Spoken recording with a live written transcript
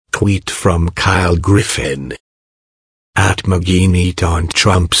tweet from Kyle Griffin. @McGinney on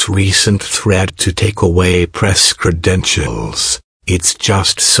Trump's recent threat to take away press credentials. It's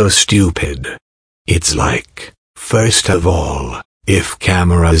just so stupid. It's like, first of all, if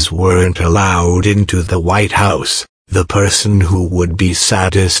cameras weren't allowed into the White House, the person who would be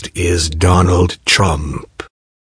saddest is Donald Trump.